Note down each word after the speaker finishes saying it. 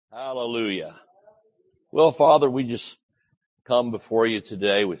Hallelujah. Well, Father, we just come before you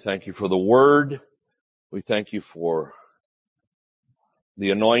today. We thank you for the word. We thank you for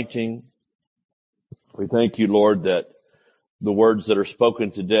the anointing. We thank you, Lord, that the words that are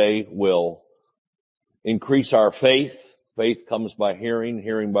spoken today will increase our faith. Faith comes by hearing,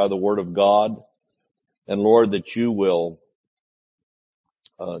 hearing by the word of God. And Lord, that you will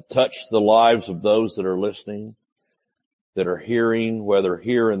touch the lives of those that are listening, that are hearing, whether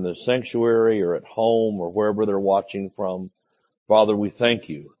here in the sanctuary or at home or wherever they're watching from. Father, we thank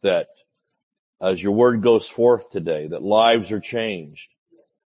you that as your word goes forth today, that lives are changed,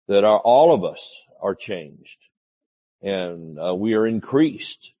 that all of us are changed, and we are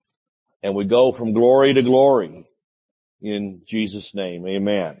increased, and we go from glory to glory in Jesus' name.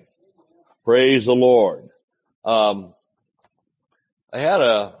 Amen. Praise the Lord. I had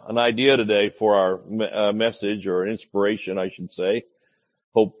an idea today for our message, or an inspiration, I should say.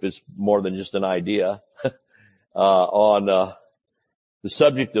 Hope it's more than just an idea. On the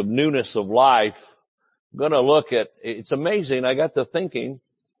subject of newness of life. I'm going to look at, it's amazing, I got to thinking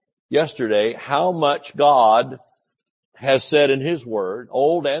yesterday how much God has said in His Word,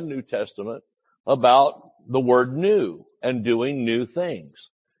 Old and New Testament, about the word new and doing new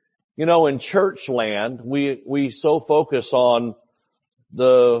things. You know, in church land, we so focus on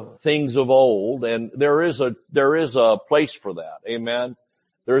the things of old, and there is a place for that. Amen.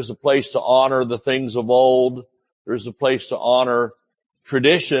 There is a place to honor the things of old. There's a place to honor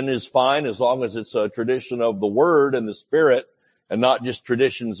tradition is fine as long as it's a tradition of the Word and the Spirit and not just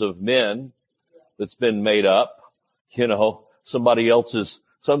traditions of men that's been made up. You know, somebody else's,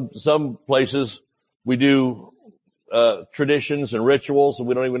 some places we do traditions and rituals and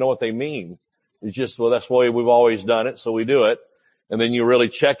we don't even know what they mean. It's just, well, that's the way we've always done it, so we do it. And then you really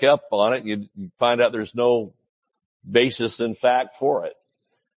check up on it, you find out there's no basis in fact for it.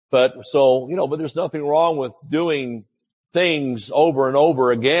 But there's nothing wrong with doing things over and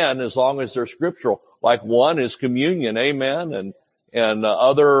over again as long as they're scriptural. Like one is communion, amen, and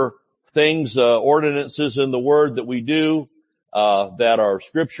other things, ordinances in the Word that we do, that are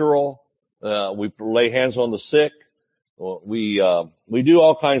scriptural. We lay hands on the sick. We do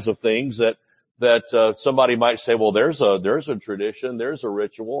all kinds of things that somebody might say, well, there's a tradition, there's a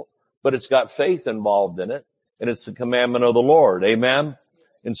ritual, but it's got faith involved in it, and it's the commandment of the Lord. Amen.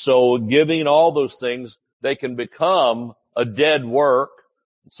 And so giving all those things, they can become a dead work,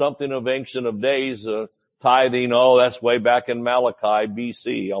 something of Ancient of Days, tithing. Oh, that's way back in Malachi,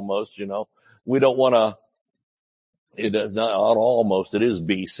 BC almost, you know. We don't want to, it is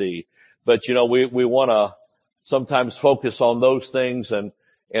BC, but you know, we want to sometimes focus on those things and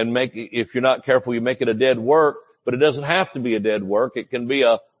make, if you're not careful, you make it a dead work, but it doesn't have to be a dead work. It can be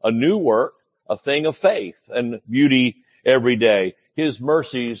a new work, a thing of faith and beauty every day. His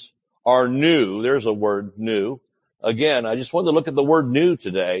mercies are new. There's a word, new. Again, I just wanted to look at the word new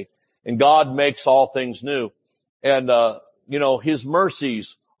today, and God makes all things new. And, His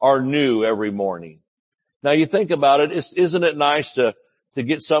mercies are new every morning. Now you think about it, isn't it nice to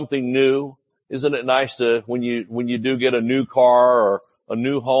get something new? Isn't it nice to, when you do get a new car or a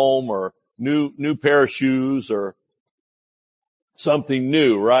new home or new pair of shoes or something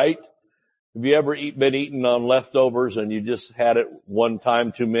new, right? Have you ever been eating on leftovers and you just had it one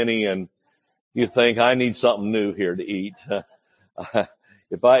time too many and you think, I need something new here to eat?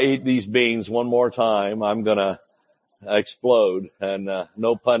 If I eat these beans one more time, I'm gonna explode, and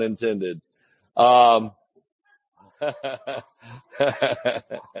no pun intended. But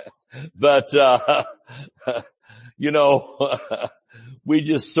we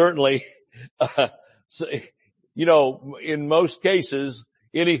just certainly, in most cases,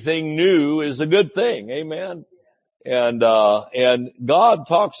 anything new is a good thing. Amen. And God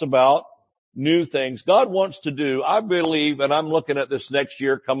talks about new things. God wants to do, I believe, and I'm looking at this next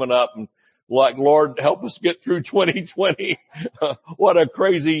year coming up and like, Lord, help us get through 2020. What a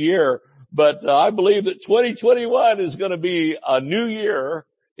crazy year. But I believe that 2021 is going to be a new year.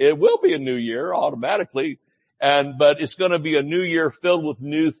 It will be a new year automatically. But it's going to be a new year filled with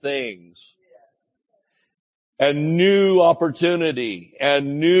new things and new opportunity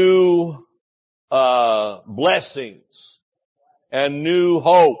and new, blessings and new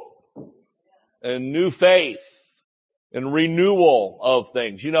hope and new faith and renewal of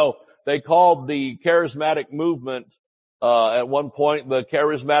things. You know, they called the charismatic movement, at one point the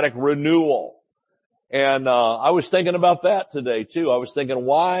charismatic renewal. And, I was thinking about that today too. I was thinking,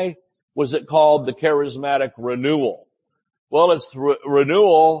 why was it called the charismatic renewal? Well, it's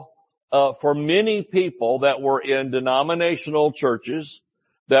renewal, for many people that were in denominational churches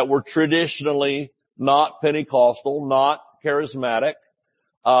that were traditionally not Pentecostal, not charismatic,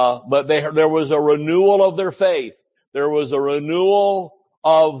 But there was a renewal of their faith. There was a renewal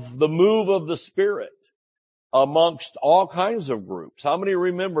of the move of the Spirit amongst all kinds of groups. How many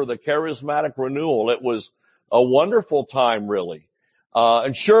remember the charismatic renewal? It was a wonderful time, really.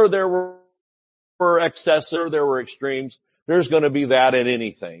 And sure, there were excesses, there were extremes. There's going to be that in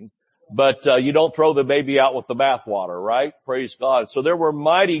anything. But you don't throw the baby out with the bathwater, right? Praise God. So there were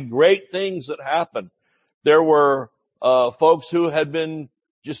mighty great things that happened. There were folks who had been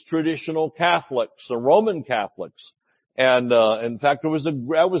just traditional Catholics or Roman Catholics. And in fact, that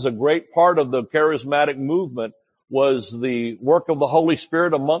was a great part of the charismatic movement, was the work of the Holy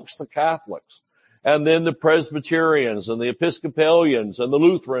Spirit amongst the Catholics. And then the Presbyterians and the Episcopalians and the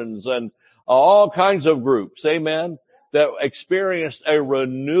Lutherans and all kinds of groups, amen, that experienced a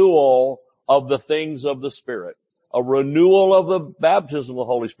renewal of the things of the Spirit, a renewal of the baptism of the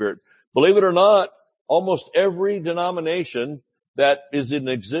Holy Spirit. Believe it or not, almost every denomination that is in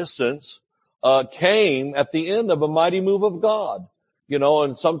existence came at the end of a mighty move of God,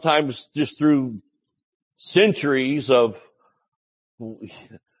 and sometimes just through centuries of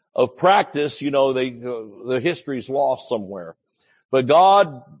practice, the history's lost somewhere. But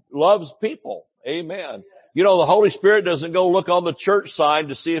God loves people. Amen. The Holy Spirit doesn't go look on the church sign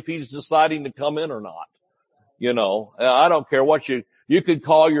to see if he's deciding to come in or not. I don't care what you could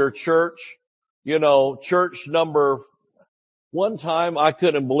call your church, church number. One time I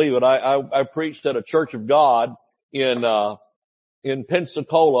couldn't believe it. I preached at a Church of God in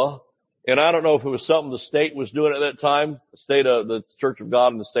Pensacola, and I don't know if it was something the state was doing at that time, the Church of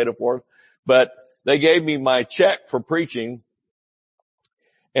God in the state of Florida, but they gave me my check for preaching,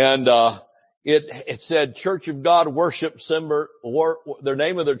 and it said Church of God Worship Center. Their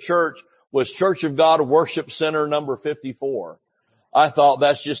name of their church was Church of God Worship Center number 54. I thought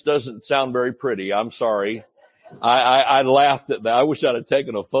that just doesn't sound very pretty. I'm sorry. I laughed at that. I wish I'd have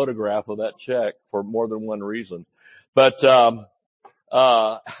taken a photograph of that check for more than one reason. But,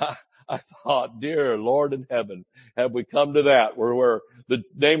 I thought, dear Lord in heaven, have we come to that where the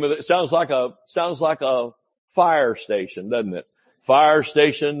name of it sounds like a fire station, doesn't it? Fire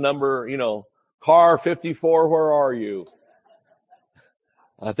station number, car 54, where are you?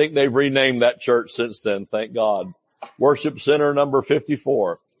 I think they've renamed that church since then, thank God. Worship Center number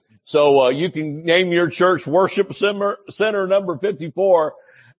 54. So, you can name your church Worship Center number 54.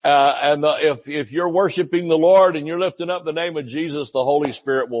 And if you're worshiping the Lord and you're lifting up the name of Jesus, the Holy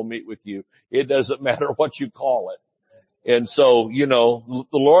Spirit will meet with you. It doesn't matter what you call it. And so, the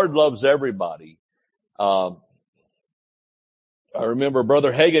Lord loves everybody. I remember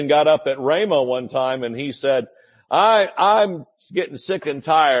Brother Hagin got up at Rhema one time and he said, I'm getting sick and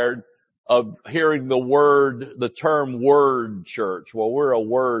tired of hearing the term word church. Well, we're a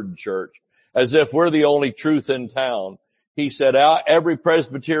word church, as if we're the only truth in town. He said, every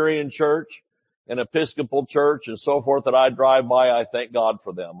Presbyterian church and Episcopal church and so forth that I drive by, I thank God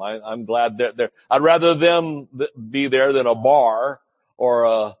for them. I'm glad they're there. I'd rather them be there than a bar or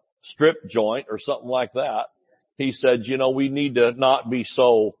a strip joint or something like that. He said, we need to not be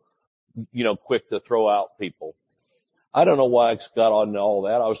so, quick to throw out people. I don't know why I got on all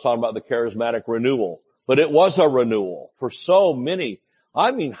that. I was talking about the charismatic renewal, but it was a renewal for so many.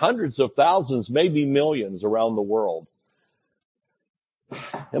 I mean, hundreds of thousands, maybe millions around the world.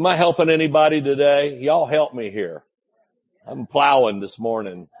 Am I helping anybody today? Y'all help me here. I'm plowing this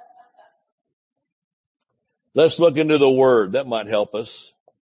morning. Let's look into the Word. That might help us.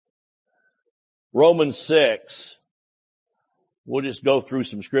 Romans 6. We'll just go through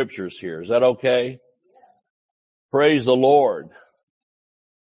some scriptures here. Is that okay? Praise the Lord.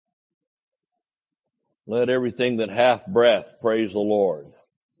 Let everything that hath breath praise the Lord.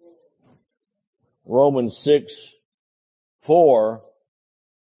 Romans 6:4.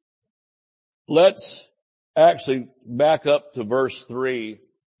 Let's actually back up to verse 3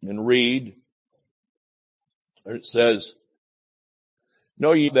 and read. It says,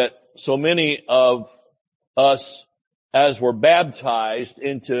 know ye that so many of us as were baptized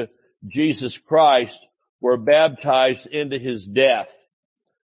into Jesus Christ were baptized into his death.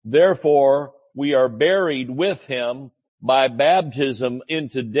 Therefore, we are buried with him by baptism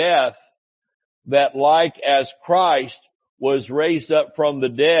into death, that like as Christ was raised up from the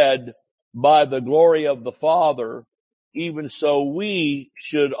dead by the glory of the Father, even so we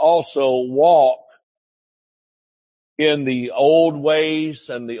should also walk in the old ways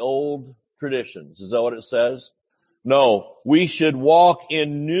and the old traditions. Is that what it says? No, we should walk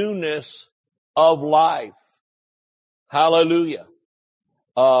in newness of life. Hallelujah.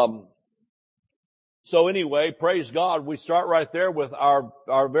 So anyway, praise God. We start right there with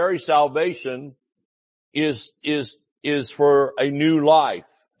our very salvation is for a new life.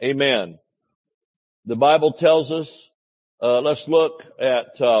 Amen. The Bible tells us, let's look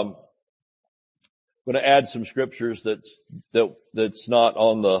at, I'm going to add some scriptures that's not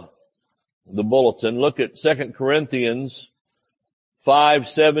on the bulletin. Look at 2 Corinthians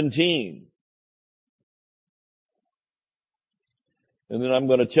 5:17. And then I'm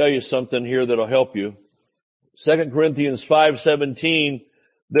going to tell you something here that'll help you. 2 Corinthians 5:17,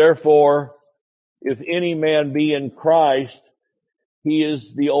 therefore, if any man be in Christ, he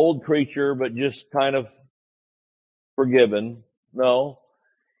is the old creature, but just kind of forgiven. No.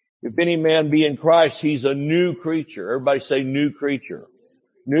 If any man be in Christ, he's a new creature. Everybody say new creature.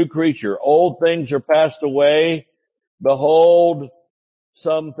 New creature. Old things are passed away. Behold,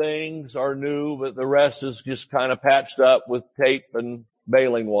 some things are new, but the rest is just kind of patched up with tape and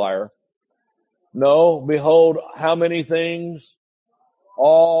baling wire. No, behold, how many things?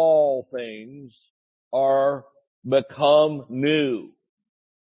 All things are become new.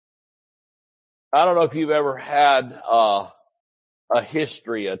 I don't know if you've ever had a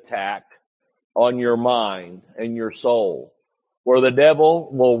history attack on your mind and your soul, where the devil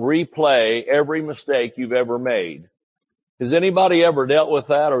will replay every mistake you've ever made. Has anybody ever dealt with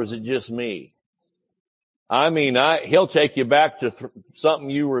that, or is it just me? I mean, he'll take you back to something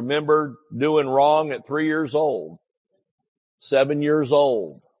you remembered doing wrong at 3 years old, 7 years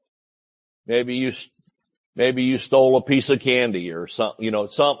old. Maybe you stole a piece of candy or something,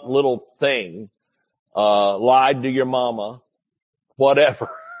 some little thing, lied to your mama, whatever.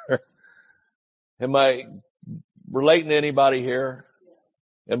 Am I relating to anybody here?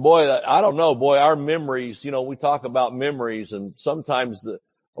 And boy, I don't know, our memories, we talk about memories, and sometimes a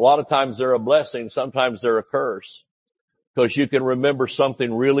lot of times they're a blessing, sometimes they're a curse, because you can remember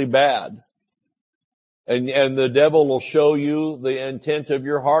something really bad. And the devil will show you the intent of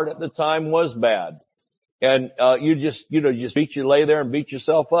your heart at the time was bad. And, you lay there and beat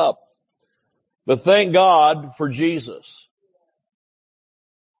yourself up. But thank God for Jesus.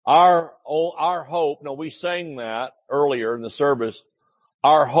 Our hope, we sang that earlier in the service,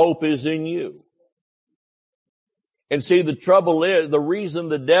 our hope is in you. And see, the trouble is, the reason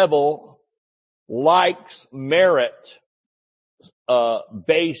the devil likes merit-based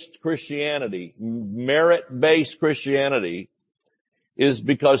Christianity is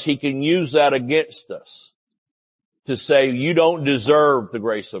because he can use that against us to say, you don't deserve the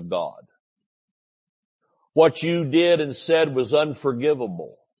grace of God. What you did and said was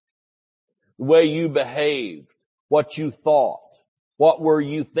unforgivable. The way you behaved, what you thought, what were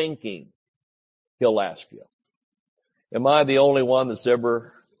you thinking? He'll ask you. Am I the only one that's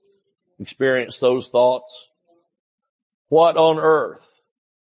ever experienced those thoughts? What on earth?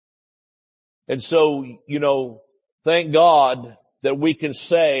 And so, thank God that we can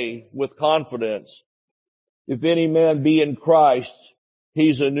say with confidence, if any man be in Christ,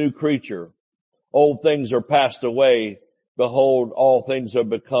 he's a new creature. Old things are passed away. Behold, all things have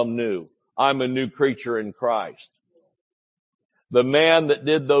become new. I'm a new creature in Christ. The man that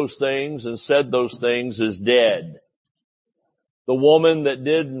did those things and said those things is dead. The woman that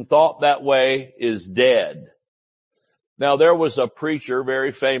did and thought that way is dead. Now there was a preacher,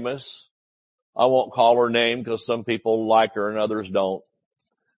 very famous. I won't call her name because some people like her and others don't.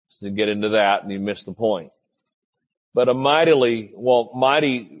 So you get into that and you miss the point. But a mightily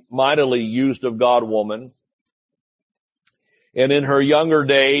used of God woman. And in her younger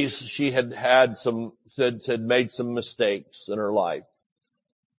days, she had made some mistakes in her life.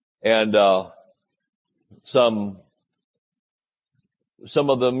 And, some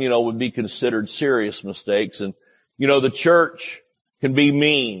of them, would be considered serious mistakes. And, the church can be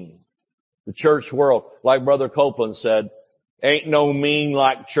mean. The church world, like Brother Copeland said, ain't no mean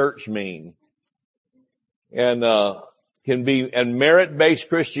like church mean. And, and merit-based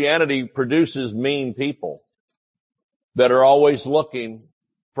Christianity produces mean people that are always looking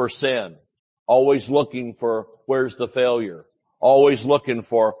for sin, always looking for where's the failure, always looking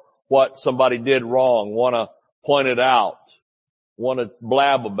for what somebody did wrong, want to point it out, want to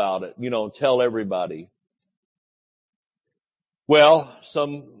blab about it, tell everybody. Well,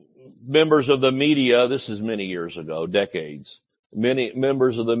 some members of the media, this is many years ago, decades, many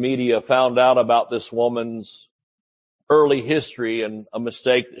members of the media found out about this woman's early history and a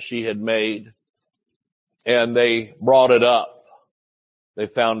mistake that she had made, and they brought it up. They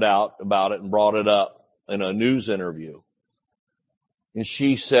found out about it and brought it up in a news interview. And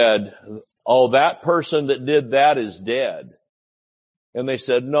she said, oh, that person that did that is dead. And they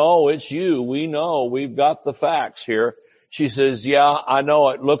said, no, it's you. We know. We've got the facts here. She says, yeah, I know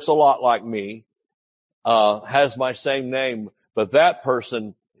it looks a lot like me, has my same name, but that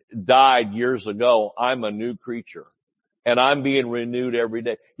person died years ago. I'm a new creature. And I'm being renewed every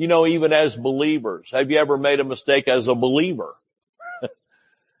day. You know, even as believers, have you ever made a mistake as a believer?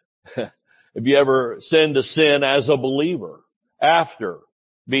 Have you ever sinned a sin as a believer after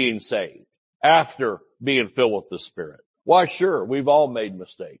being saved, after being filled with the Spirit? Why, sure, we've all made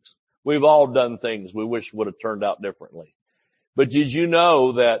mistakes. We've all done things we wish would have turned out differently. But did you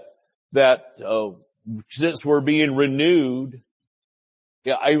know that since we're being renewed,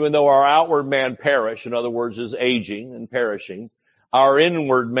 even though our outward man perish, in other words, is aging and perishing, our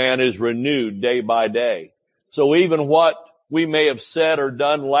inward man is renewed day by day. So even what we may have said or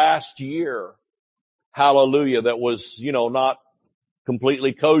done last year, hallelujah, that was, not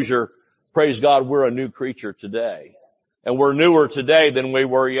completely kosher, praise God, we're a new creature today. And we're newer today than we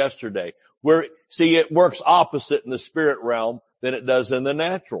were yesterday. It works opposite in the spirit realm than it does in the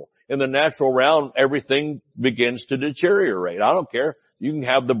natural. In the natural realm, everything begins to deteriorate. I don't care. You can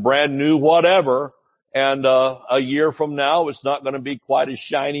have the brand new whatever, and a year from now, it's not going to be quite as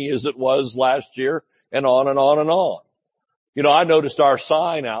shiny as it was last year, and on and on and on. I noticed our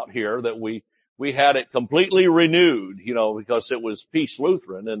sign out here that we had it completely renewed, because it was Peace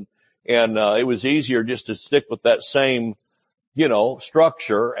Lutheran, and it was easier just to stick with that same,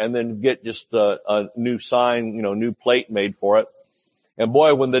 structure and then get just a new sign, new plate made for it. And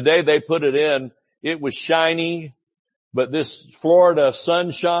boy, when the day they put it in, it was shiny, but this Florida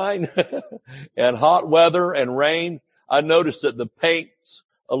sunshine and hot weather and rain, I noticed that the paint's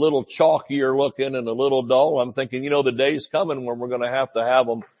a little chalkier looking and a little dull. I'm thinking, the day's coming when we're going to have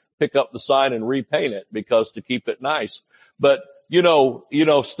them pick up the sign and repaint it because to keep it nice. But,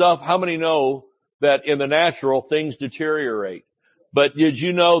 stuff, how many know that in the natural things deteriorate? But did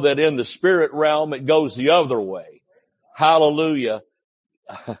you know that in the spirit realm it goes the other way? Hallelujah.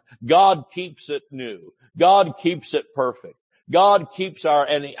 God keeps it new. God keeps it perfect. God keeps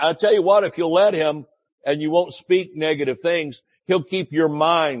and I'll tell you what, if you'll let him and you won't speak negative things, he'll keep your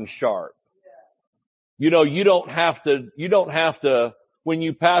mind sharp. You don't have to, when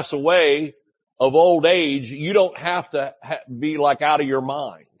you pass away of old age, you don't have to be like out of your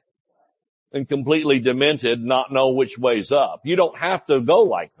mind and completely demented, not know which way's up. You don't have to go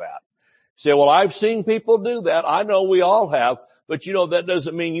like that. Say, well, I've seen people do that. I know we all have, but that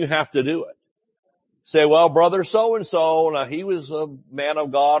doesn't mean you have to do it. Say, well, brother so-and-so, now he was a man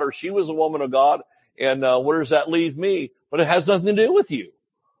of God or she was a woman of God, and where does that leave me? But it has nothing to do with you.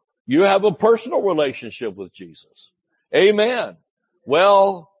 You have a personal relationship with Jesus. Amen.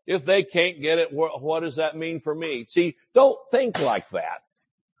 Well, if they can't get it, what does that mean for me? See, don't think like that.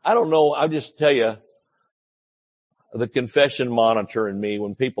 I don't know. I'll just tell you, the confession monitor in me,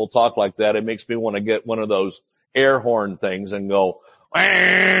 when people talk like that, it makes me want to get one of those air horn things and go,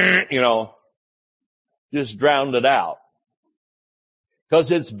 just drown it out.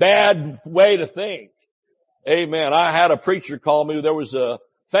 Because it's bad way to think. Amen. I had a preacher call me. There was a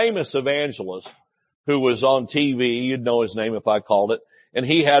famous evangelist who was on TV. You'd know his name if I called it. And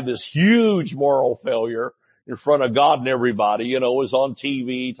he had this huge moral failure in front of God and everybody, was on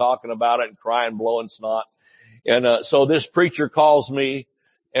TV talking about it and crying, blowing snot. And, so this preacher calls me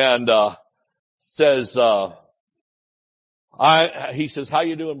and, says, he says, how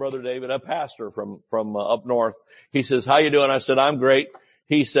you doing, Brother David? A pastor from up north. He says, how you doing? I said, I'm great.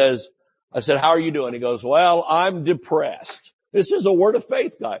 I said, how are you doing? He goes, well, I'm depressed. This is a word of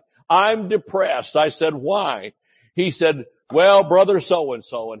faith guy. I'm depressed. I said, why? He said, well, brother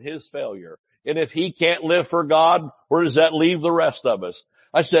so-and-so and his failure. And if he can't live for God, where does that leave the rest of us?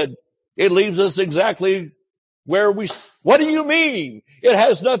 I said, it leaves us exactly where what do you mean? It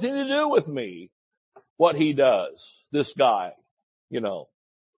has nothing to do with me. What he does, this guy,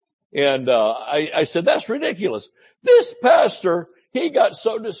 And, I said, that's ridiculous. This pastor, he got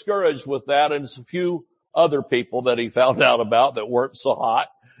so discouraged with that and a few other people that he found out about that weren't so hot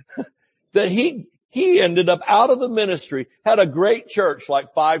that he ended up out of the ministry, had a great church,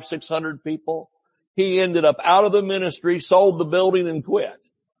 like 500-600 people. He ended up out of the ministry, sold the building and quit,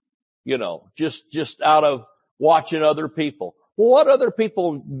 just out of watching other people. Well, what other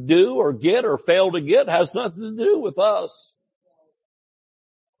people do or get or fail to get has nothing to do with us.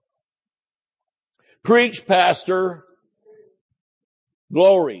 Preach, pastor.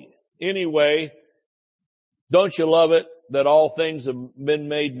 Glory. Anyway, don't you love it that all things have been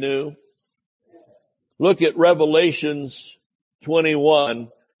made new? Look at Revelations 21.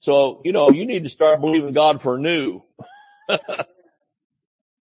 So, you need to start believing God for new.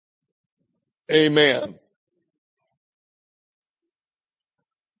 Amen.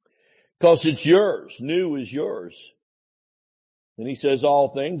 Because it's yours. New is yours. And he says all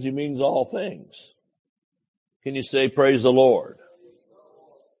things, he means all things. Can you say praise the Lord?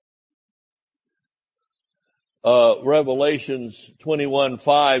 Revelations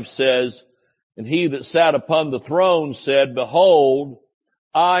 21:5 says, and he that sat upon the throne said, behold,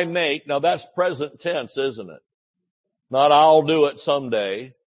 I make, now that's present tense, isn't it? Not I'll do it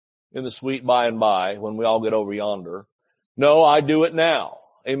someday in the sweet by and by when we all get over yonder. No, I do it now.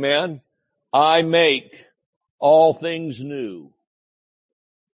 Amen. I make all things new.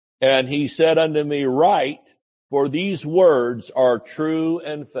 And he said unto me, write, for these words are true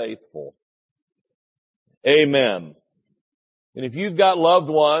and faithful. Amen. And if you've got loved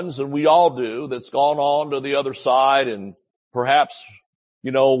ones, and we all do, that's gone on to the other side, and perhaps,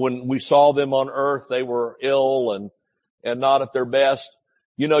 when we saw them on earth, they were ill and not at their best,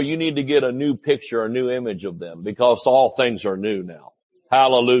 you need to get a new picture, a new image of them, because all things are new now.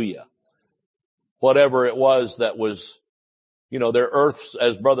 Hallelujah. Whatever it was that was, their earths,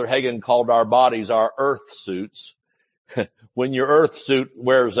 as Brother Hagin called our bodies, our earth suits. When your earth suit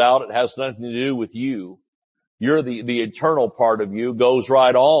wears out, it has nothing to do with you. You're the eternal part of you goes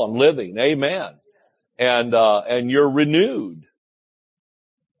right on living. Amen. And you're renewed.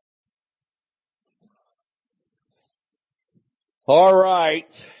 All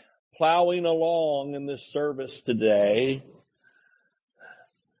right. Plowing along in this service today.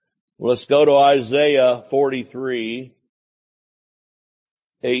 Let's go to Isaiah 43:18.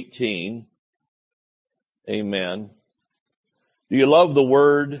 Amen. Do you love the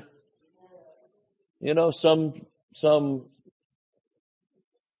word? Some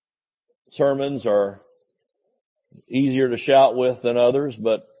sermons are easier to shout with than others,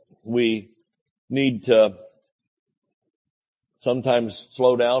 but we need to sometimes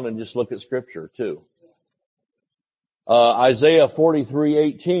slow down and just look at scripture too. Isaiah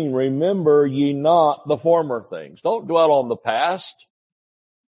 43:18, remember ye not the former things. Don't dwell on the past,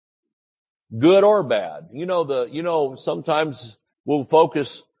 good or bad. Sometimes we'll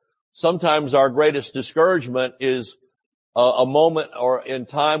focus. Sometimes our greatest discouragement is a moment or in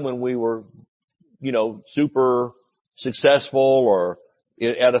time when we were, super successful or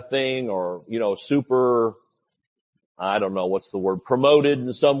at a thing or, super, I don't know what's the word, promoted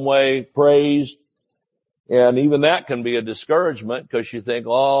in some way, praised. And even that can be a discouragement because you think,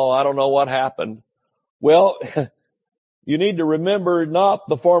 oh, I don't know what happened. Well, you need to remember not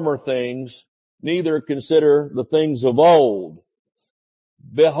the former things, neither consider the things of old.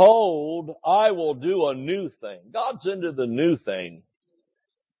 Behold, I will do a new thing. God's into the new thing.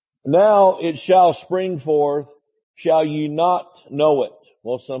 Now it shall spring forth. Shall ye not know it?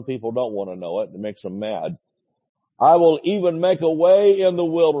 Well, some people don't want to know it. It makes them mad. I will even make a way in the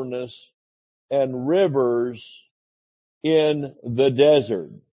wilderness and rivers in the desert.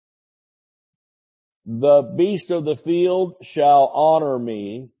 The beast of the field shall honor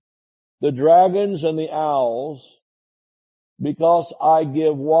me, the dragons and the owls, because I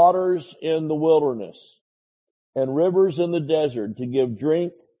give waters in the wilderness and rivers in the desert to give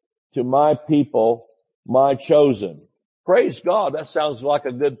drink to my people, my chosen. Praise God. That sounds like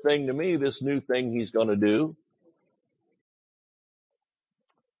a good thing to me, this new thing he's going to do.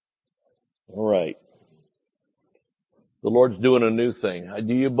 All right. The Lord's doing a new thing.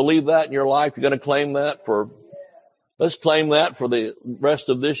 Do you believe that in your life? You're going to claim that let's claim that for the rest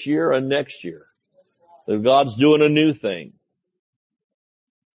of this year and next year. That God's doing a new thing.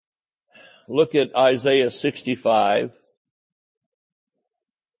 Look at Isaiah 65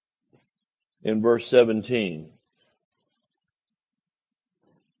 in verse 17.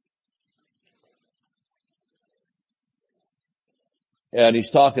 And he's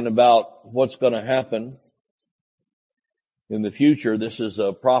talking about what's going to happen in the future. This is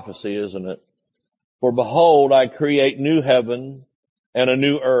a prophecy, isn't it? For behold, I create new heaven and a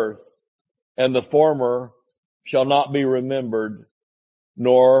new earth, and the former shall not be remembered,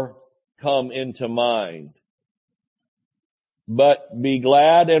 nor come into mind. But be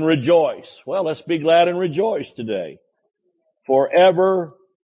glad and rejoice. Well, let's be glad and rejoice today. Forever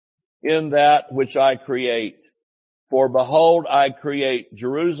in that which I create. For behold, I create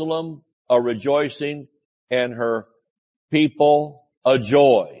Jerusalem a rejoicing and her people a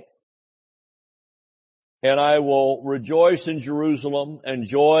joy. And I will rejoice in Jerusalem and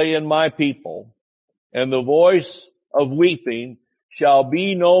joy in my people. And the voice of weeping shall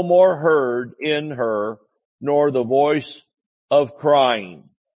be no more heard in her, nor the voice of crying.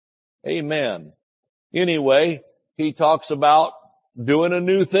 Amen. Anyway, he talks about doing a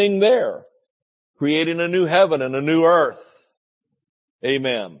new thing there. Creating a new heaven and a new earth.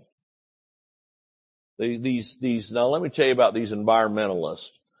 Amen. Now let me tell you about these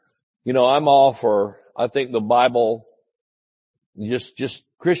environmentalists. I'm all for, I think the Bible, just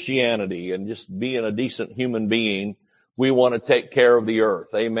Christianity and just being a decent human being. We want to take care of the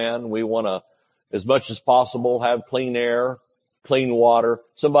earth. Amen. We want to, as much as possible, have clean air, clean water.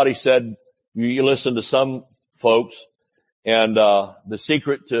 Somebody said, you listen to some folks, and the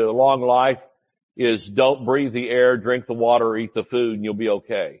secret to long life is don't breathe the air, drink the water, eat the food, and you'll be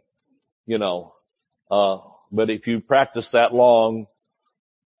okay. You know, but if you practice that long,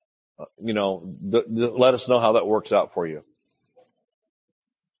 you know, let us know how that works out for you.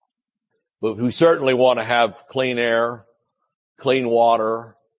 But we certainly want to have clean air, clean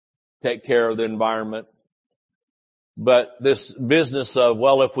water, take care of the environment. But this business of,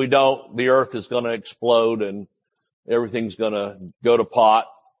 well, if we don't, the earth is going to explode and everything's going to go to pot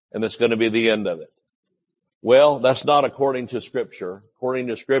and it's going to be the end of it. Well, that's not according to Scripture. According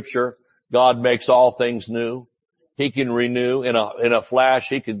to Scripture, God makes all things new. He can renew in a flash.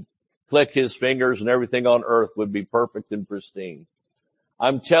 He could click his fingers and everything on earth would be perfect and pristine.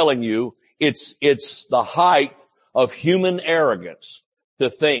 I'm telling you, it's the height of human arrogance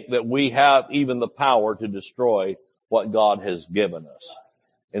to think that we have even the power to destroy what God has given us.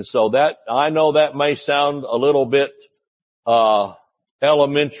 And so that, I know that may sound a little bit,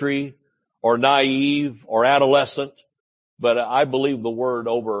 elementary or naive or adolescent, but I believe the word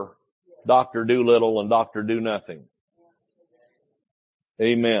over Dr. Doolittle and Dr. Do Nothing.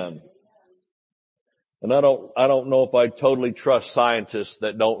 Amen. And I don't know if I totally trust scientists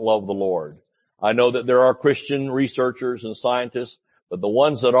that don't love the Lord. I know that there are Christian researchers and scientists, but the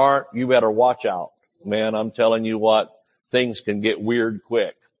ones that aren't, you better watch out. Man, I'm telling you what, things can get weird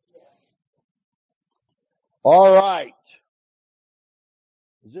quick. All right.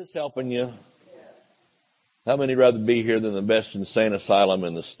 Is this helping you? How many rather be here than the best insane asylum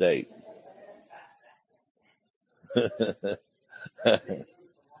in the state?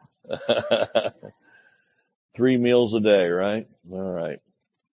 3 meals a day, right? All right.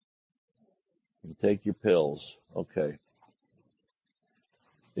 You take your pills. Okay.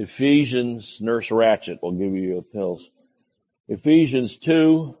 Ephesians, Nurse Ratchet will give you your pills. Ephesians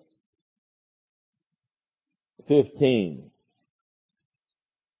 2:15.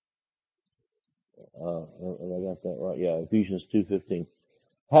 I got that right. Yeah, Ephesians 2:15.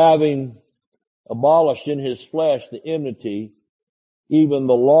 Having abolished in his flesh the enmity, even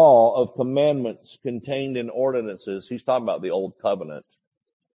the law of commandments contained in ordinances. He's talking about the old covenant.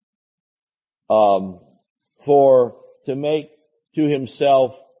 For to make to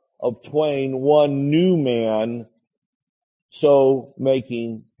himself of twain one new man, so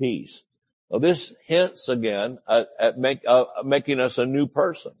making peace. Now this hints again at making us a new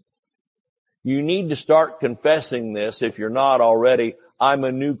person. You need to start confessing this if you're not already. I'm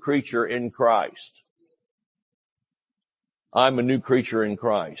a new creature in Christ. I'm a new creature in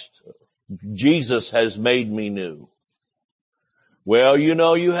Christ. Jesus has made me new. Well, you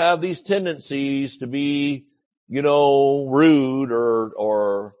know, you have these tendencies to be, you know, rude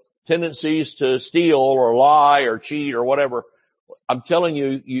or tendencies to steal or lie or cheat or whatever. I'm telling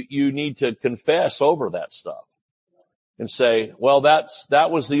you, you need to confess over that stuff and say, well, that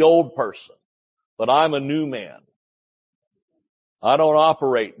was the old person, but I'm a new man. I don't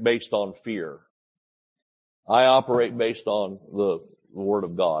operate based on fear. I operate based on the Word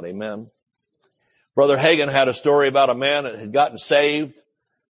of God. Amen. Brother Hagin had a story about a man that had gotten saved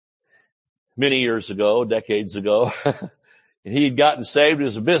many years ago, decades ago. And he had gotten saved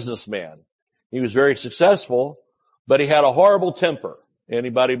as a businessman. He was very successful, but he had a horrible temper.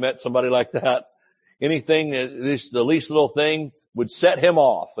 Anybody met somebody like that? Anything, the least little thing would set him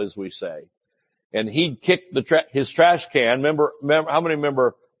off, as we say. And he'd kick his trash can. Remember, how many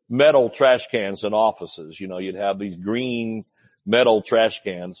remember metal trash cans in offices? You know, you'd have these green metal trash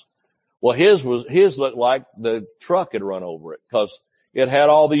cans. Well, his looked like the truck had run over it because it had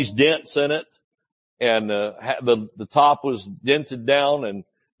all these dents in it, and the top was dented down and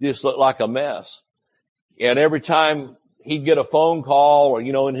just looked like a mess. And every time he'd get a phone call, or,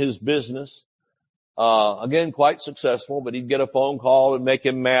 you know, in his business, again, quite successful, but he'd get a phone call and make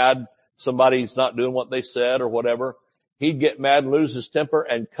him mad. Somebody's not doing what they said or whatever. He'd get mad and lose his temper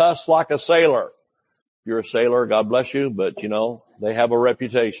and cuss like a sailor. If you're a sailor, God bless you, but you know, they have a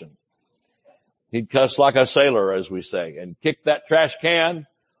reputation. He'd cuss like a sailor, as we say, and kick that trash can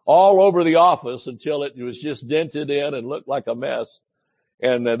all over the office until it was just dented in and looked like a mess.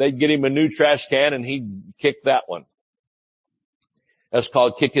 And they'd get him a new trash can and he'd kick that one. That's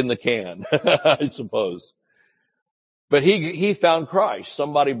called kicking the can, I suppose. But he found Christ.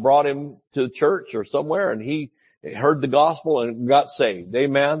 Somebody brought him to church or somewhere, and he heard the gospel and got saved.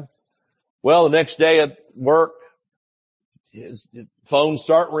 Amen. Well, the next day at work, his phones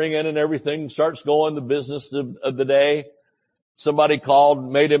start ringing and everything starts going, the business of the day. Somebody called,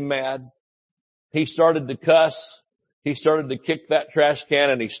 made him mad. He started to cuss. he started to kick that trash can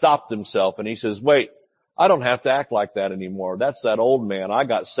and he stopped himself and he says, wait, I don't have to act like that anymore. That's that old man. I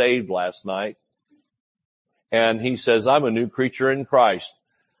got saved last night. And he says, I'm a new creature in Christ.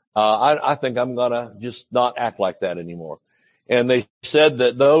 I think I'm gonna just not act like that anymore. And they said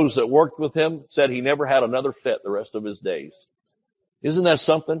that those that worked with him said he never had another fit the rest of his days. Isn't that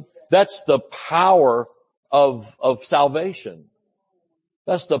something? That's the power of salvation.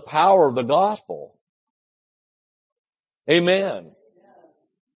 That's the power of the gospel. Amen.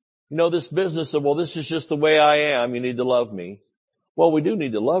 You know, this business of, well, this is just the way I am. You need to love me. Well, we do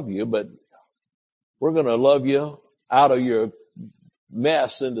need to love you, but we're going to love you out of your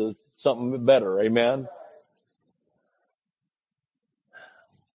mess into something better. Amen.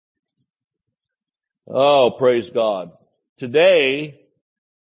 Oh, praise God. Today,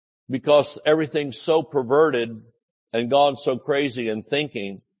 because everything's so perverted and gone so crazy in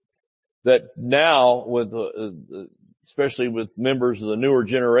thinking, that now with, especially with members of the newer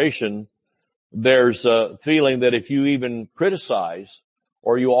generation, there's a feeling that if you even criticize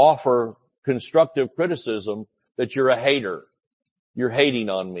or you offer constructive criticism, that you're a hater. You're hating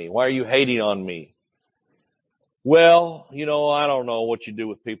on me. Why are you hating on me? Well, you know, I don't know what you do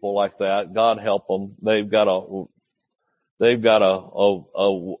with people like that. God help them. They've got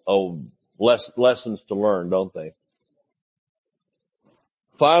lessons to learn, don't they?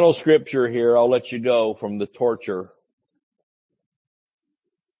 Final scripture here. I'll let you go from the torture.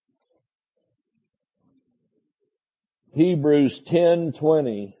 Hebrews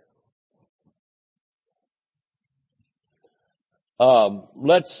 10:20.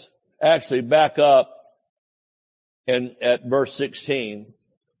 Let's actually back up and at verse 16.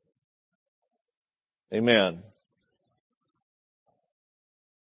 Amen.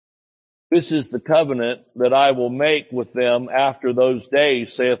 This is the covenant that I will make with them after those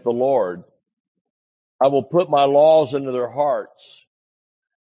days, saith the Lord. I will put my laws into their hearts,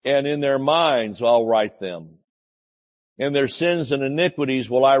 and in their minds I'll write them. And their sins and iniquities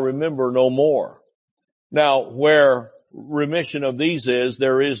will I remember no more. Now, where remission of these is,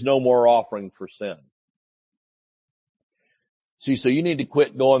 there is no more offering for sin. See, so you need to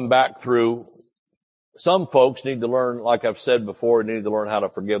quit going back through. Some folks need to learn, like I've said before, need to learn how to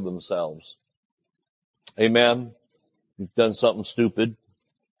forgive themselves. Amen. You've done something stupid,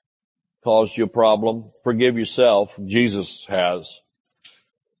 caused you a problem. Forgive yourself. Jesus has.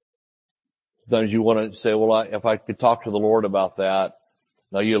 Sometimes you want to say, well, if I could talk to the Lord about that.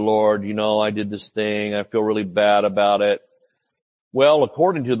 Now, you Lord, you know, I did this thing. I feel really bad about it. Well,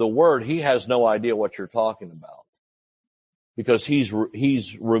 according to the word, he has no idea what you're talking about because he's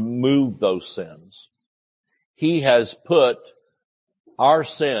removed those sins. He has put our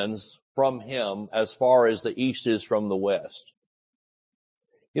sins from him as far as the east is from the west.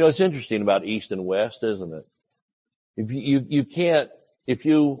 You know, it's interesting about east and west, isn't it? If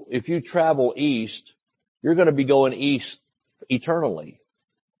you travel east, you're going to be going east eternally.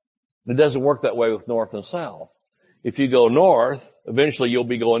 It doesn't work that way with north and south. If you go north, eventually you'll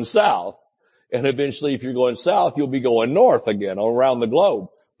be going south. And eventually if you're going south, you'll be going north again around the globe.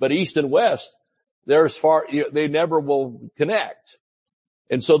 But east and west, they never will connect.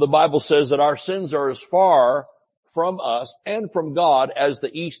 And so the Bible says that our sins are as far from us and from God as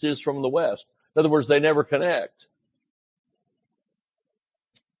the east is from the west. In other words, they never connect.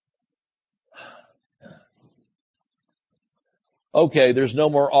 Okay, there's no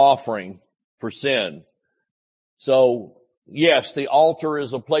more offering for sin. So, yes, the altar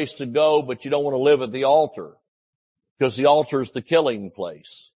is a place to go, but you don't want to live at the altar because the altar is the killing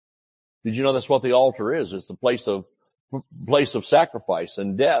place. Did you know that's what the altar is? It's the place of sacrifice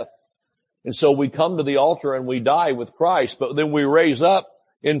and death. And so we come to the altar and we die with Christ, but then we raise up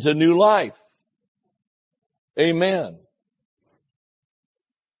into new life. Amen.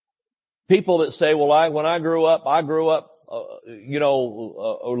 People that say, well, when I grew up,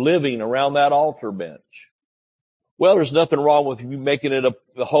 living around that altar bench. Well, there's nothing wrong with you making it a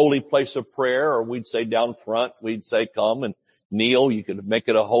holy place of prayer, or we'd say down front, we'd say come and kneel. You could make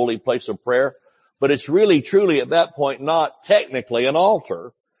it a holy place of prayer. But it's really, truly at that point not technically an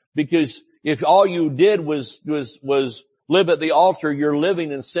altar, because if all you did was live at the altar, you're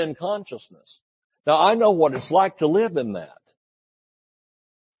living in sin consciousness. Now, I know what it's like to live in that.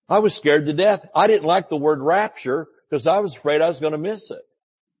 I was scared to death. I didn't like the word rapture because I was afraid I was going to miss it.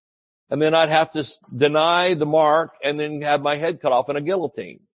 And then I'd have to deny the mark and then have my head cut off in a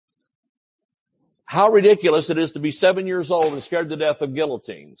guillotine. How ridiculous it is to be 7 years old and scared to death of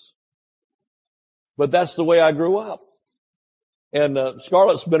guillotines. But that's the way I grew up. And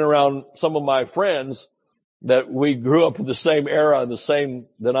Scarlett's been around some of my friends that we grew up in the same era, in the same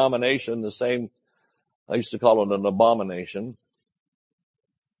denomination, the same I used to call it an abomination.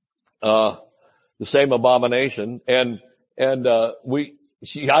 The same abomination. I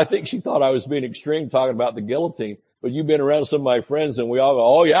think she thought I was being extreme talking about the guillotine, but you've been around some of my friends and we all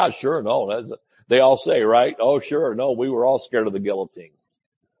go, oh yeah, sure, no, they all say, right? Oh sure, no, we were all scared of the guillotine.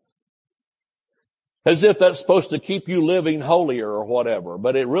 As if that's supposed to keep you living holier or whatever,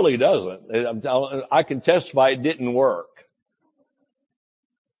 but it really doesn't. I can testify it didn't work.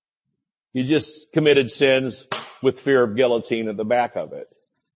 You just committed sins with fear of guillotine at the back of it.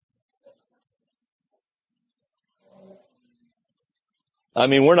 I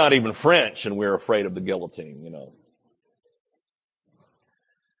mean, we're not even French and we're afraid of the guillotine, you know.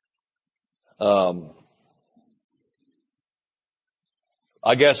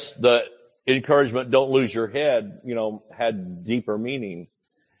 I guess the encouragement, don't lose your head, you know, had deeper meaning.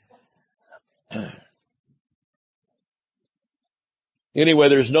 Anyway,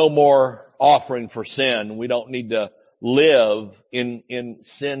 there's no more offering for sin. We don't need to live in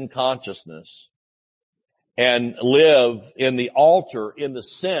sin consciousness and live in the altar in the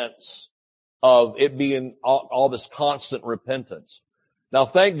sense of it being all this constant repentance. Now,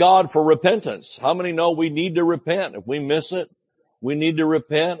 thank God for repentance. How many know we need to repent? If we miss it, we need to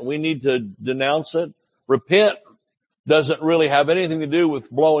repent. We need to denounce it. Repent doesn't really have anything to do with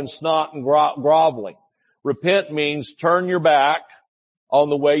blowing snot and groveling. Repent means turn your back on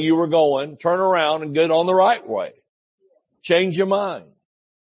the way you were going, turn around and get on the right way. Change your mind.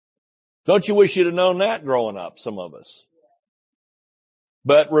 Don't you wish you'd have known that growing up, some of us?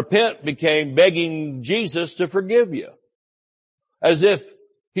 But repent became begging Jesus to forgive you, as if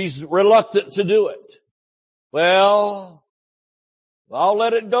he's reluctant to do it. Well, I'll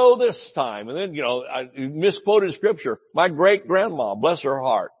let it go this time. And then, you know, I misquoted scripture. My great grandma, bless her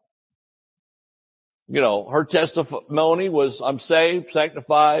heart, you know, her testimony was, I'm saved,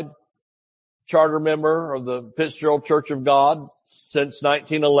 sanctified, charter member of the Fitzgerald Church of God since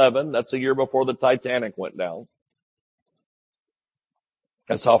 1911. That's a year before the Titanic went down.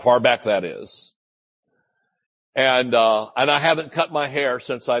 That's how far back that is. And I haven't cut my hair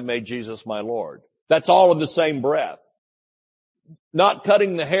since I made Jesus my Lord. That's all in the same breath. Not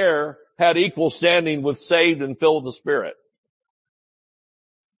cutting the hair had equal standing with saved and filled with the Spirit.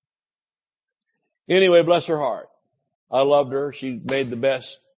 Anyway, bless her heart. I loved her. She made the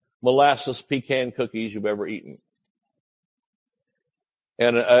best molasses pecan cookies you've ever eaten.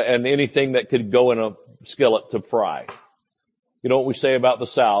 And anything that could go in a skillet to fry. You know what we say about the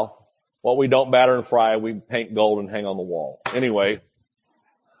South? What we don't batter and fry, we paint gold and hang on the wall. Anyway.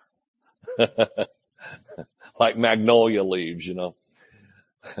 Like magnolia leaves, you know.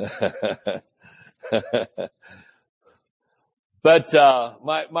 But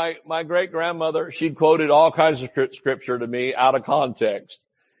my great grandmother, she quoted all kinds of scripture to me out of context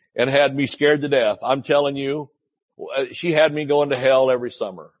and had me scared to death. I'm telling you, she had me going to hell every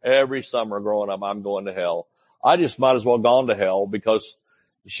summer. Every summer growing up, I'm going to hell. I just might as well gone to hell because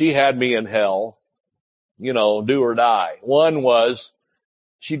she had me in hell, you know, do or die. One was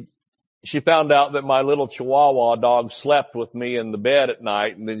she found out that my little Chihuahua dog slept with me in the bed at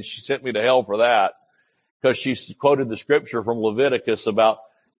night, and then she sent me to hell for that because she quoted the scripture from Leviticus about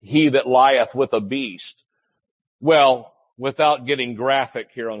he that lieth with a beast. Well, without getting graphic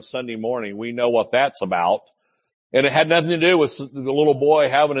here on Sunday morning, we know what that's about. And it had nothing to do with the little boy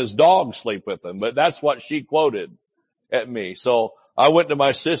having his dog sleep with him, but that's what she quoted at me. So I went to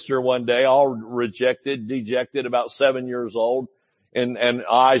my sister one day, all rejected, dejected, about 7 years old, and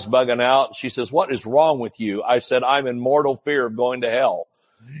eyes bugging out. She says, what is wrong with you? I said, I'm in mortal fear of going to hell.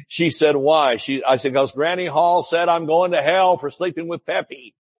 She said, why? I said, because Granny Hall said I'm going to hell for sleeping with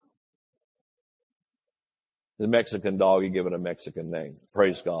Peppy. The Mexican dog, you give it a Mexican name.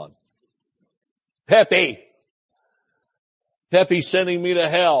 Praise God. Peppy. Peppy's sending me to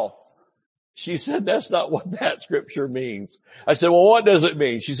hell. She said, that's not what that scripture means. I said, well, what does it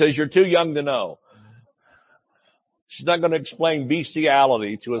mean? She says, you're too young to know. She's not going to explain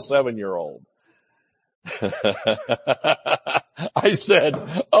bestiality to a 7-year-old. I said,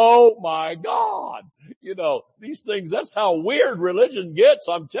 oh my God. You know, these things, that's how weird religion gets.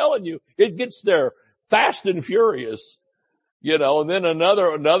 I'm telling you, it gets there fast and furious. You know, and then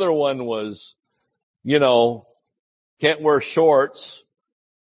another one was, you know, can't wear shorts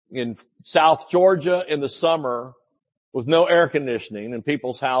in South Georgia in the summer with no air conditioning in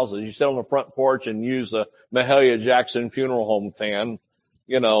people's houses. You sit on the front porch and use a Mahalia Jackson funeral home fan,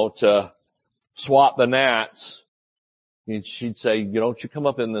 you know, to swat the gnats. And she'd say, don't you come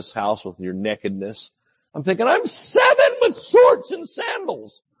up in this house with your nakedness. I'm thinking, I'm 7 with shorts and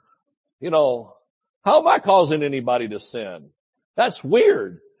sandals. You know, how am I causing anybody to sin? That's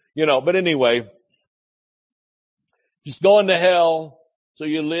weird. You know, but anyway, just going to hell. So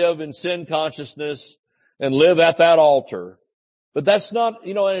you live in sin consciousness and live at that altar. But that's not,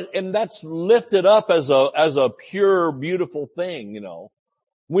 and that's lifted up as a pure, beautiful thing,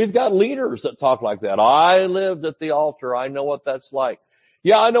 We've got leaders that talk like that. I lived at the altar. I know what that's like.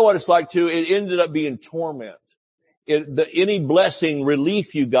 Yeah, I know what it's like too. It ended up being torment. Any blessing,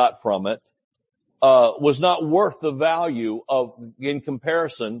 relief you got from it, was not worth the value in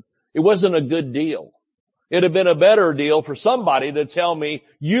comparison. It wasn't a good deal. It'd have been a better deal for somebody to tell me,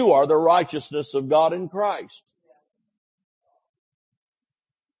 you are the righteousness of God in Christ.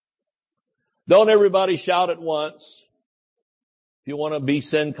 Don't everybody shout at once. If you want to be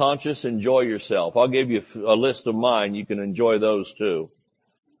sin conscious, enjoy yourself. I'll give you a list of mine. You can enjoy those too.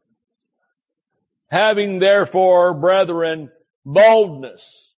 Having therefore, brethren,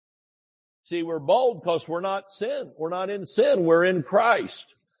 boldness. See, we're bold because we're not sin. We're not in sin. We're in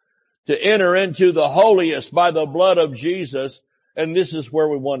Christ. To enter into the holiest by the blood of Jesus. And this is where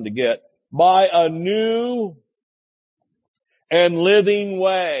we wanted to get. By a new and living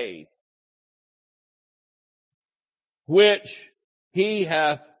way, which he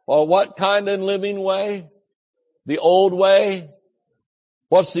hath, well, what kind of living way? The old way?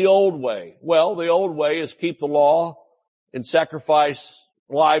 What's the old way? Well, the old way is keep the law and sacrifice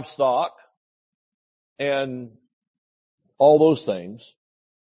livestock and all those things.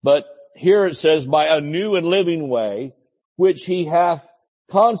 But here it says, by a new and living way, which he hath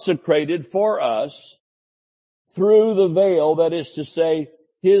consecrated for us through the veil, that is to say,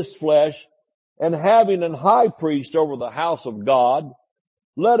 his flesh, and having an high priest over the house of God,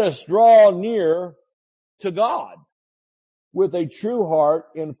 let us draw near to God with a true heart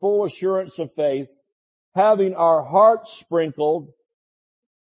in full assurance of faith, having our hearts sprinkled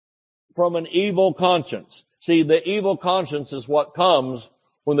from an evil conscience. See, the evil conscience is what comes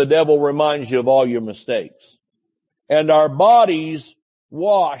when the devil reminds you of all your mistakes. And our bodies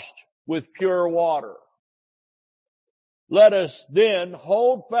washed with pure water. Let us then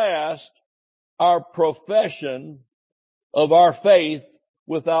hold fast our profession of our faith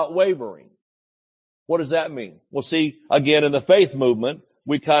without wavering. What does that mean? Well, see, again, in the faith movement,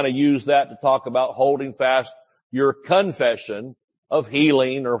 we kind of use that to talk about holding fast your confession of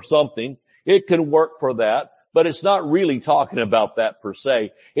healing or something. It can work for that, but it's not really talking about that per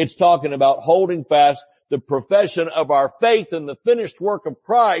se. It's talking about holding fast the profession of our faith in the finished work of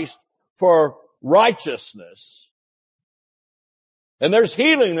Christ for righteousness. And there's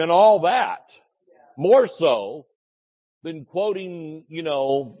healing in all that. More so than quoting,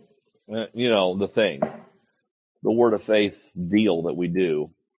 the thing, the word of faith deal that we do.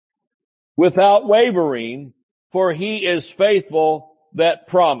 Without wavering, for he is faithful that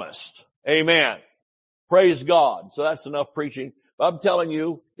promised. Amen. Praise God. So that's enough preaching. I'm telling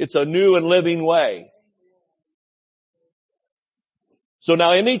you, it's a new and living way. So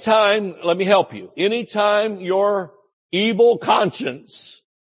now anytime, let me help you. Anytime your evil conscience,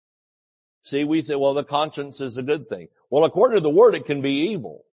 see, we say, well, the conscience is a good thing. Well, according to the word, it can be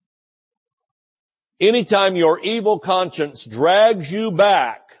evil. Anytime your evil conscience drags you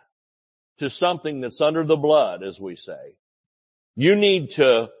back to something that's under the blood, as we say, you need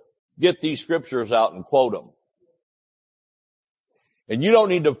to get these scriptures out and quote them. And you don't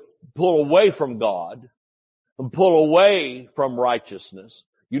need to pull away from God and pull away from righteousness.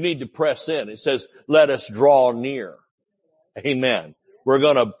 You need to press in. It says, let us draw near. Amen. We're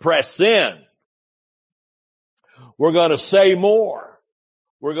going to press in. We're going to say more.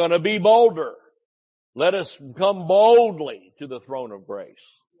 We're going to be bolder. Let us come boldly to the throne of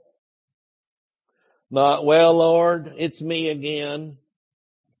grace. Not, well, Lord, it's me again.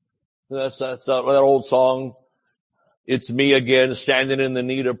 That's that old song. It's me again, standing in the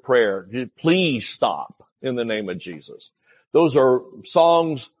need of prayer. Please stop in the name of Jesus. Those are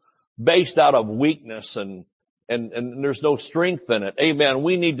songs based out of weakness and there's no strength in it. Amen.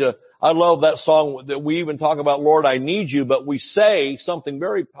 We need to, I love that song that we even talk about, Lord, I need you, but we say something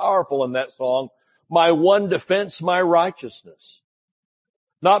very powerful in that song. My one defense, my righteousness.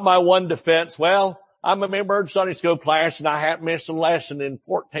 Not my one defense. Well, I'm a member of Sunday school class and I haven't missed a lesson in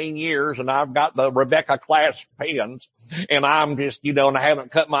 14 years and I've got the Rebecca class pens and I'm just, and I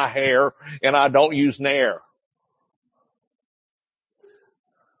haven't cut my hair and I don't use Nair.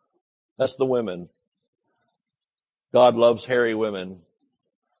 That's the women. God loves hairy women.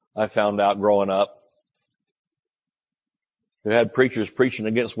 I found out growing up. We had preachers preaching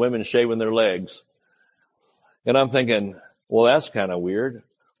against women shaving their legs. And I'm thinking, well, that's kind of weird.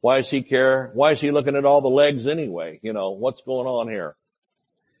 Why does he care? Why is he looking at all the legs anyway? What's going on here?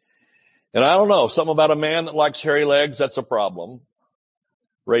 And I don't know, something about a man that likes hairy legs, that's a problem.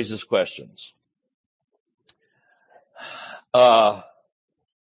 Raises questions.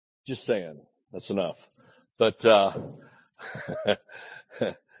 Just saying. That's enough. But,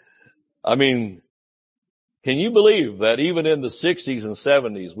 I mean, can you believe that even in the 60s and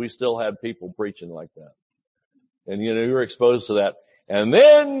 70s, we still had people preaching like that? And you were exposed to that. And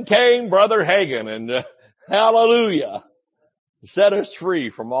then came Brother Hagin and hallelujah, set us free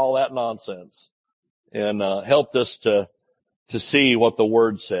from all that nonsense and helped us to see what the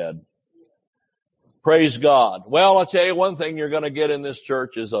Word said. Praise God. Well, I'll tell you one thing you're going to get in this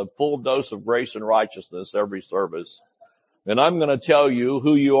church is a full dose of grace and righteousness every service. And I'm going to tell you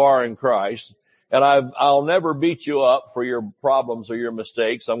who you are in Christ. And I'll never beat you up for your problems or your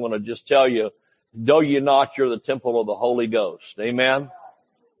mistakes. I'm going to just tell you, though you not, you're the temple of the Holy Ghost. Amen.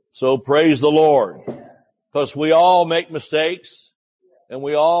 So praise the Lord. Because we all make mistakes and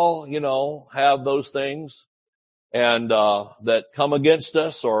we all, have those things and, that come against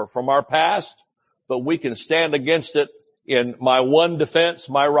us or from our past, but we can stand against it in my one defense,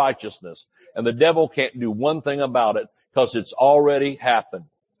 my righteousness. And the devil can't do one thing about it because it's already happened.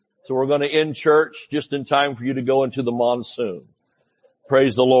 So we're going to end church just in time for you to go into the monsoon.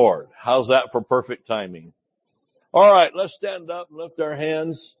 Praise the Lord. How's that for perfect timing? All right, let's stand up and lift our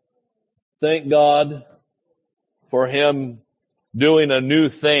hands. Thank God for Him doing a new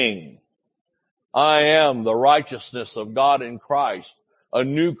thing. I am the righteousness of God in Christ, a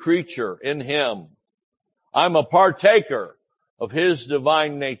new creature in Him. I'm a partaker of His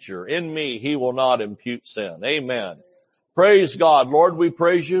divine nature. In me, He will not impute sin. Amen. Praise God. Lord, we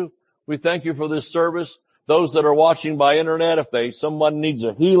praise you. We thank you for this service. Those that are watching by internet, if someone needs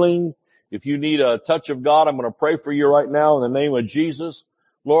a healing, if you need a touch of God, I'm going to pray for you right now in the name of Jesus.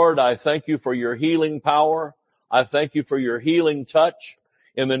 Lord, I thank you for your healing power. I thank you for your healing touch.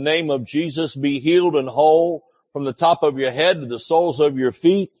 In the name of Jesus, be healed and whole from the top of your head to the soles of your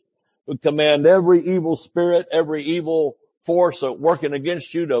feet. We command every evil spirit, every evil force working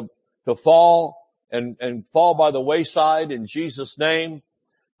against you to fall and fall by the wayside in Jesus' name.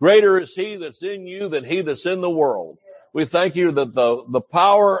 Greater is He that's in you than he that's in the world. We thank you that the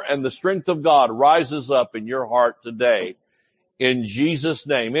power and the strength of God rises up in your heart today in Jesus'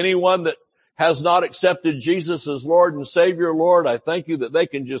 name. Anyone that has not accepted Jesus as Lord and Savior, Lord, I thank you that they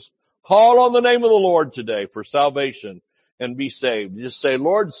can just call on the name of the Lord today for salvation and be saved. Just say,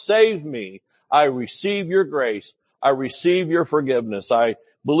 Lord, save me. I receive your grace. I receive your forgiveness. I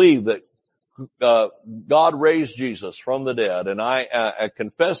believe that God raised Jesus from the dead, and I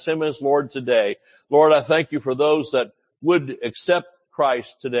confess Him as Lord today. Lord, I thank you for those that would accept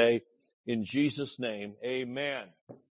Christ today. In Jesus' name, amen.